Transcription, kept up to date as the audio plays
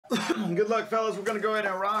Good luck, fellas. We're going to go ahead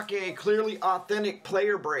and rock a clearly authentic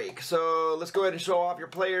player break. So let's go ahead and show off your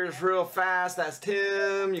players real fast. That's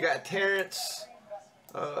Tim. You got Terrence.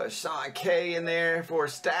 Sean K in there for a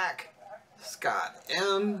stack. Scott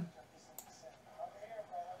M.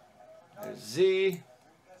 There's Z.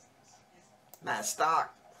 Matt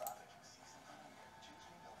Stock.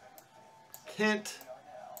 Kent.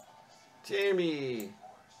 Jamie.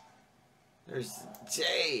 There's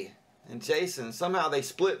Jay and Jason. Somehow they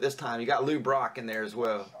split this time. You got Lou Brock in there as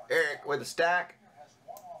well. Eric with a stack.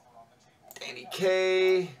 Danny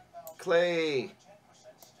K. Clay.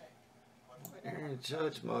 Aaron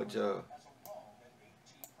Judge Mojo.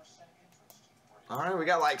 Alright, we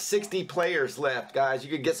got like 60 players left, guys.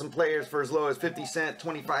 You could get some players for as low as 50 cents,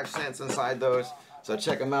 25 cents inside those. So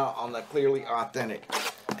check them out on the Clearly Authentic.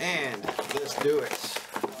 And let's do it.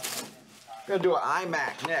 We're going to do an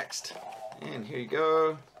iMac next. And here you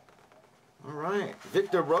go. Alright,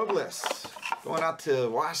 Victor Robles. Going out to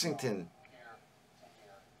Washington.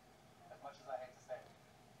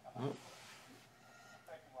 Oh.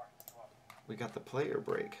 We got the player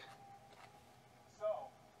break.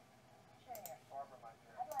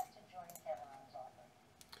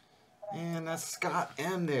 And that's Scott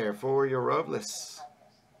M there for your Robles.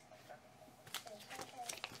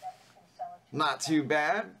 Not too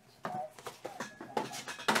bad.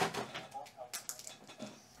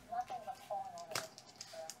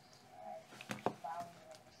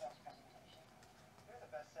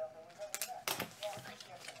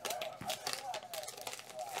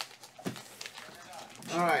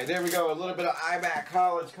 Alright, there we go. A little bit of iMac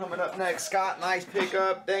College coming up next. Scott, nice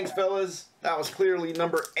pickup. Thanks, fellas. That was clearly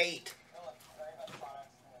number 8.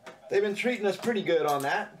 They've been treating us pretty good on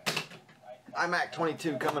that. iMac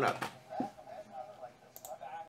 22 coming up.